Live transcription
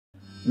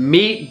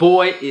Meat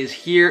Boy is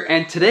here,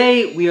 and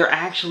today we are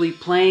actually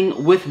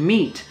playing with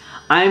meat.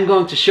 I'm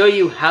going to show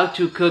you how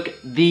to cook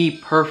the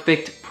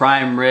perfect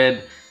prime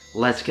rib.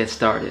 Let's get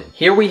started.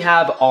 Here we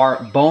have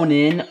our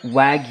bone-in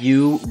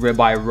Wagyu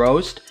ribeye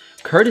roast,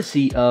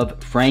 courtesy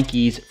of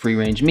Frankie's Free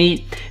Range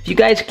Meat. If you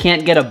guys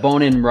can't get a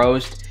bone-in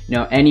roast, you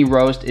know, any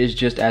roast is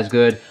just as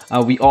good.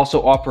 We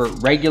also offer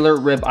regular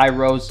ribeye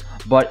roasts,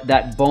 but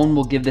that bone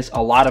will give this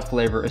a lot of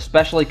flavor,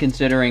 especially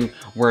considering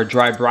we're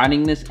dry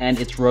brining this and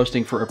it's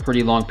roasting for a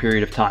pretty long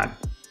period of time.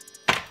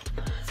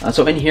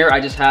 So in here, I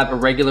just have a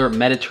regular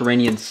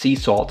Mediterranean sea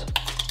salt.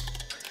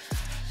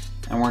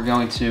 And we're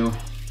going to,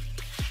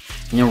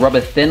 rub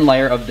a thin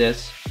layer of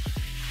this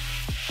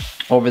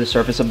over the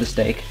surface of the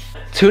steak.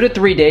 2 to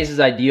 3 days is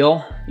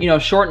ideal.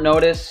 Short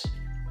notice,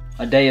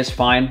 a day is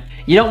fine.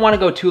 You don't want to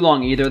go too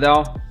long either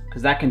though,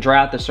 because that can dry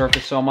out the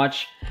surface so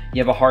much,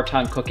 you have a hard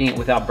time cooking it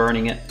without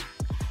burning it.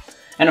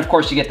 And of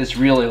course you get this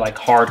really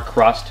hard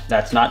crust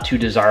that's not too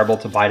desirable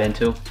to bite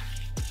into.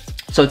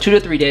 So 2 to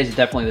 3 days is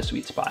definitely the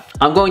sweet spot.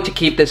 I'm going to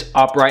keep this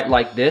upright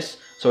like this,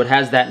 so it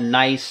has that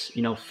nice,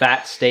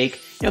 fat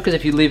steak. Because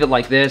if you leave it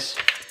like this,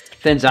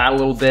 thins out a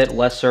little bit,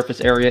 less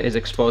surface area is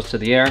exposed to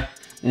the air.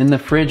 In the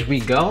fridge we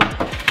go,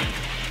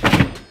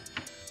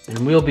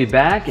 and we'll be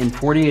back in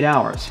 48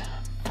 hours.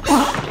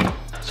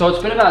 So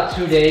it's been about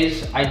 2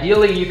 days.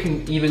 Ideally, you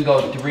can even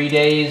go 3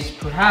 days,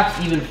 perhaps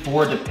even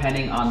 4,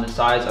 depending on the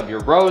size of your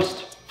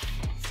roast.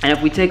 And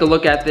if we take a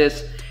look at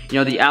this,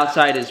 the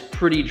outside is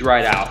pretty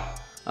dried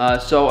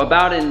out. So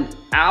about an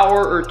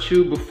hour or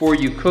 2 before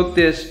you cook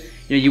this,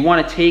 you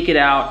want to take it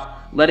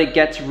out, let it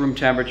get to room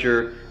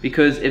temperature,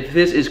 because if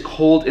this is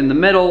cold in the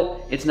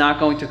middle, it's not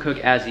going to cook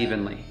as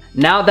evenly.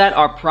 Now that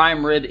our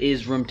prime rib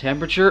is room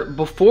temperature,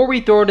 before we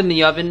throw it in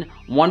the oven,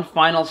 one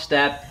final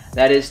step,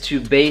 that is to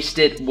baste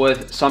it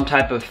with some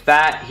type of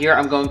fat. Here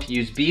I'm going to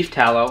use beef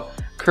tallow,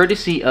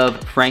 courtesy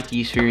of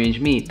Frankie's Free Range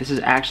Meat. This is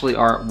actually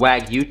our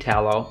Wagyu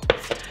tallow.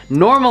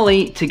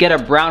 Normally, to get a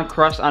brown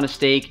crust on a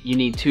steak, you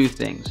need 2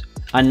 things: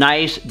 a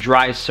nice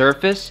dry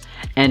surface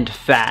and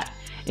fat.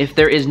 If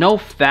there is no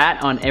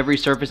fat on every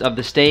surface of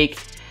the steak,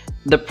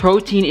 the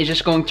protein is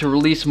just going to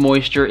release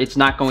moisture, it's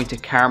not going to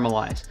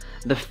caramelize.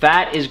 The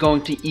fat is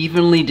going to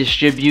evenly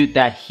distribute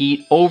that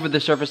heat over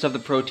the surface of the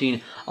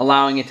protein,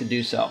 allowing it to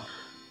do so.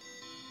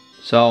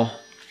 So,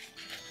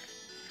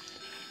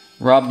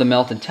 rub the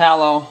melted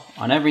tallow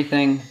on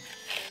everything.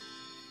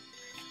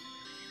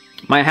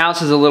 My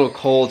house is a little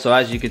cold, so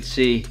as you can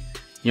see,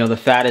 the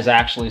fat is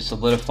actually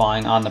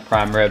solidifying on the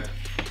prime rib.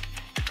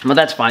 But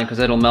that's fine, because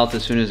it'll melt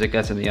as soon as it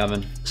gets in the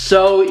oven.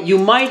 So, you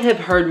might have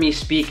heard me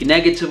speak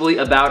negatively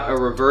about a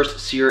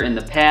reverse sear in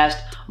the past,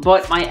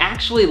 but I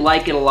actually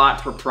like it a lot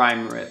for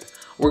prime rib.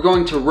 We're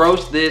going to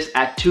roast this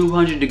at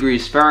 200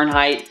 degrees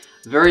Fahrenheit,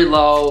 very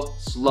low,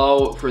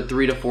 slow for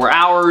 3 to 4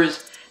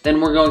 hours.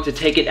 Then we're going to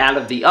take it out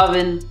of the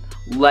oven,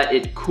 let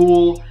it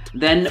cool.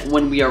 Then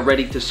when we are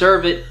ready to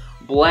serve it,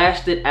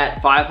 blast it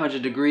at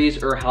 500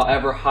 degrees or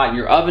however hot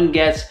your oven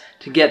gets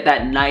to get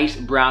that nice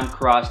brown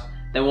crust.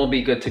 Then we'll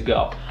be good to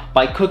go.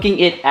 By cooking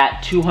it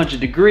at 200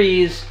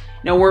 degrees,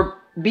 we're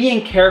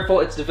being careful.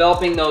 It's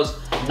developing those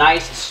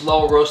nice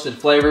slow roasted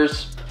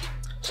flavors.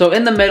 So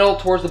in the middle,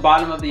 towards the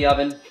bottom of the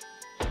oven,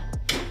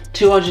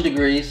 200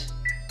 degrees.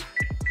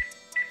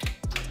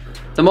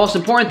 The most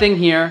important thing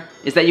here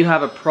is that you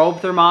have a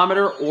probe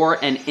thermometer or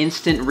an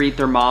instant read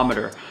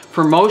thermometer.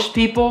 For most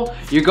people,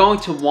 you're going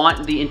to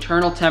want the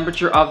internal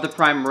temperature of the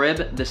prime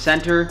rib, the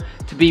center,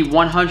 to be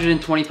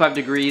 125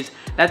 degrees.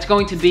 That's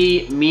going to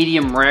be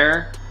medium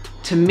rare.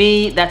 To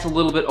me, that's a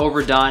little bit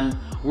overdone.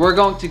 We're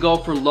going to go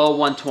for low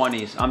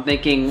 120s. I'm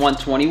thinking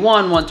 121,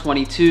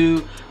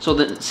 122. So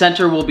the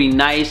center will be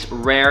nice,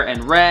 rare,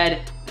 and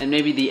red, and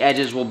maybe the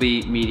edges will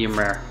be medium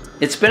rare.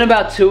 It's been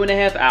about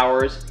 2.5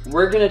 hours.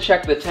 We're gonna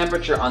check the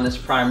temperature on this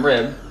prime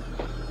rib.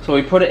 So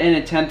we put it in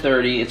at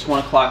 10:30, it's 1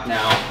 o'clock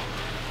now.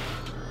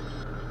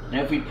 And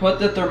if we put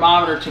the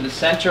thermometer to the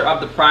center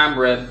of the prime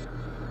rib,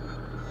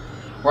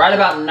 we're at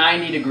about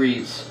 90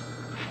 degrees.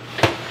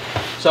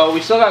 So we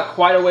still got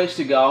quite a ways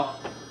to go.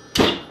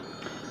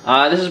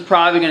 This is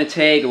probably gonna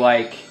take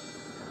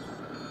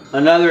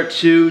another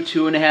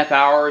 2.5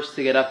 hours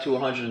to get up to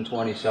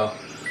 120, so.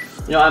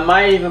 I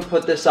might even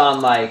put this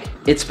on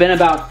it's been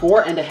about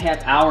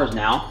 4.5 hours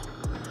now.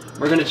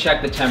 We're gonna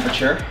check the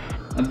temperature,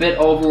 a bit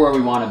over where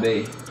we wanna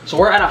be. So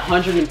we're at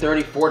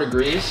 134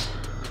 degrees,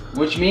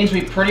 which means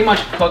we pretty much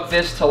cook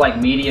this to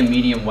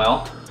medium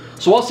well.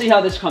 So we'll see how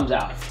this comes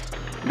out.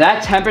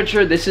 That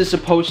temperature, this is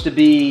supposed to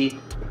be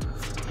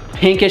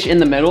pinkish in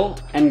the middle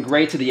and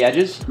gray to the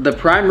edges. The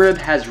prime rib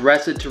has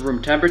rested to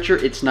room temperature.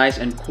 It's nice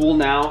and cool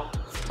now.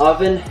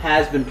 Oven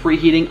has been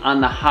preheating on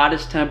the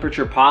hottest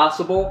temperature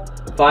possible,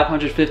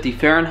 550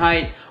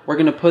 Fahrenheit. We're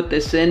gonna put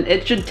this in.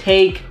 It should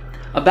take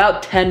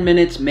about 10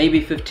 minutes,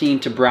 maybe 15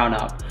 to brown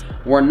up.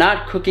 We're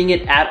not cooking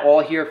it at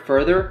all here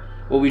further.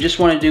 What we just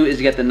wanna do is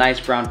get the nice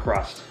brown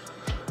crust.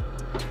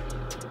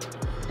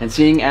 And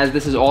seeing as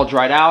this is all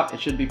dried out, it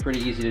should be pretty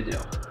easy to do.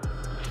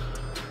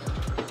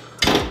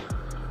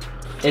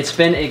 It's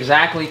been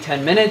exactly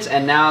 10 minutes,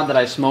 and now that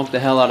I smoked the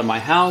hell out of my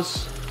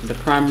house, the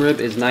prime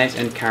rib is nice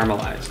and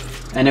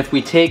caramelized. And if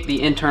we take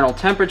the internal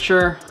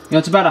temperature, you know,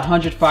 it's about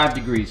 105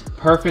 degrees,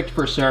 perfect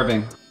for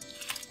serving.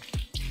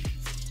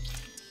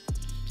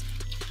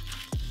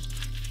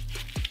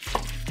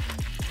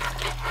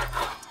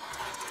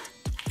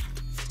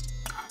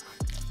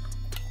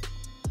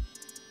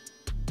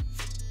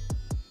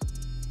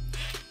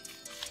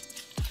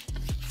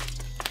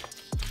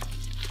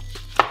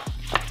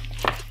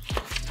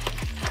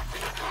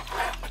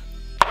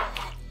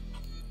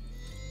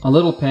 A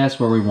little past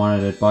where we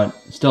wanted it, but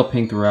still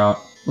pink throughout.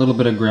 A little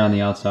bit of gray on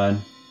the outside.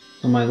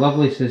 So my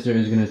lovely sister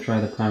is going to try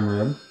the prime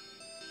rib.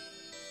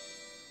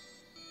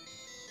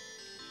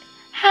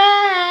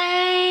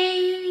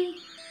 Hi!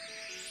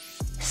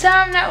 Sorry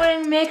I'm not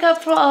wearing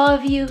makeup for all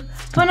of you,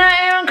 but now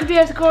Aaron could be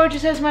as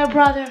gorgeous as my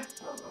brother.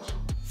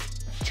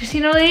 Just,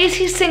 you know, ladies,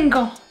 he's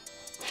single.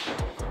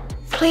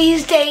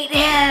 Please date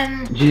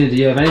him. Gina, do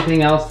you have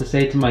anything else to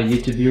say to my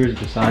YouTube viewers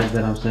besides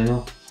that I'm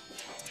single?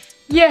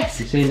 Yes.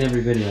 You say in every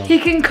video. He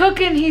can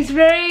cook and he's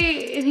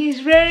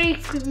very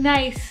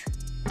nice.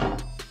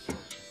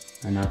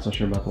 I'm not so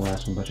sure about the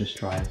last one, but just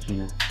try it,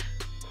 Gina.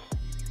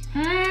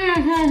 I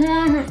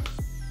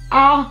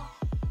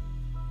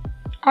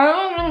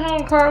don't know how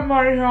to cut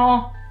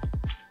myself.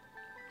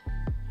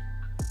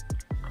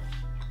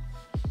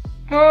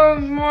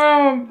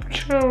 Oh,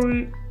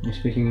 chili. You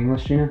speaking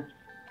English, Gina?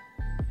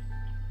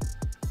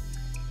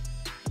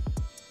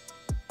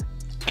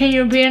 Can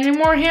you be any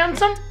more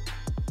handsome?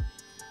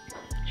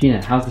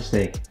 Gina, how's the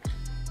steak?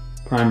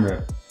 Prime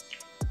rib.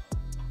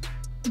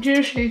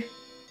 Juicy.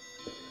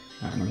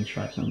 Alright, let me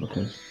try some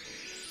because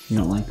you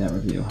don't like that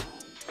review.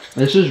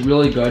 This is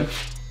really good.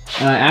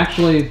 And I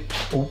actually,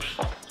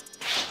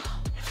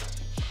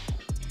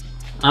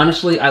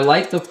 honestly, I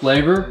like the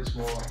flavor.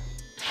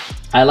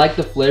 I like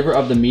the flavor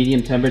of the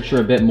medium temperature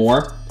a bit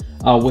more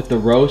with the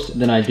roast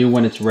than I do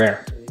when it's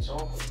rare.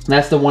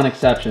 That's the one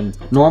exception.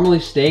 Normally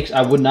steaks,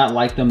 I would not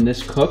like them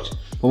this cooked.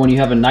 But when you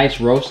have a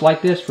nice roast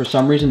like this, for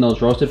some reason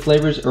those roasted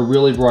flavors are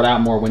really brought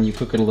out more when you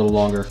cook it a little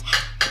longer.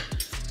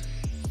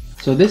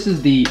 So this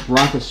is the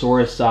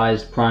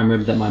Brontosaurus-sized prime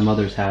rib that my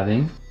mother's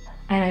having.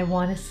 And I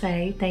want to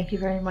say thank you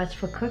very much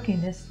for cooking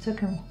this. It took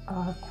him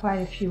quite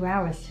a few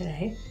hours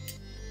today.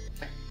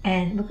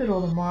 And look at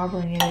all the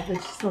marbling in it. It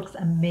just looks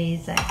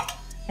amazing.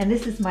 And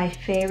this is my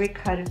favorite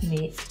cut of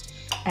meat.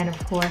 And of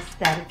course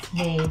that it's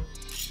made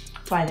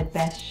by the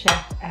best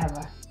chef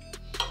ever.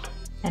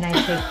 And I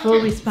take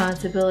full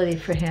responsibility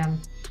for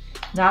him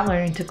not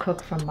learning to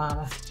cook from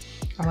Mama.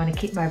 I want to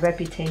keep my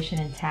reputation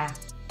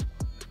intact.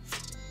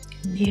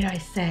 Need I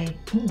say,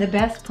 the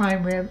best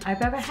prime rib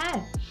I've ever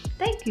had.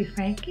 Thank you,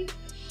 Frankie.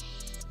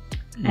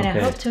 And I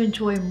hope to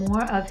enjoy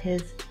more of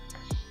his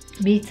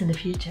meats in the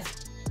future.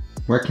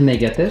 Where can they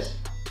get this?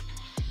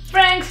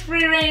 Frank's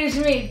Free Range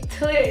Meat.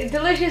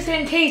 Delicious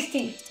and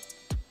tasty.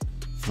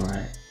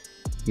 Alright.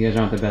 You guys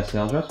aren't the best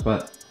sales reps,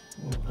 but...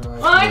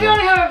 Well, I don't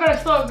have a better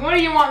slogan. What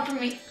do you want from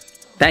me?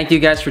 Thank you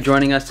guys for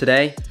joining us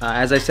today.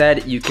 As I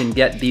said, you can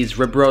get these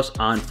rib roasts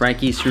on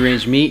Frankie's Free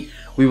Range Meat.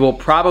 We will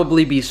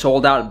probably be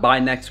sold out by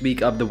next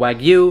week of the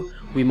Wagyu.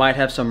 We might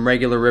have some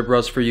regular rib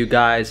roasts for you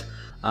guys.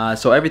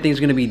 So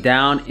everything's gonna be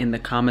down in the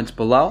comments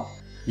below.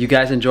 You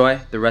guys enjoy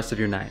the rest of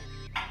your night.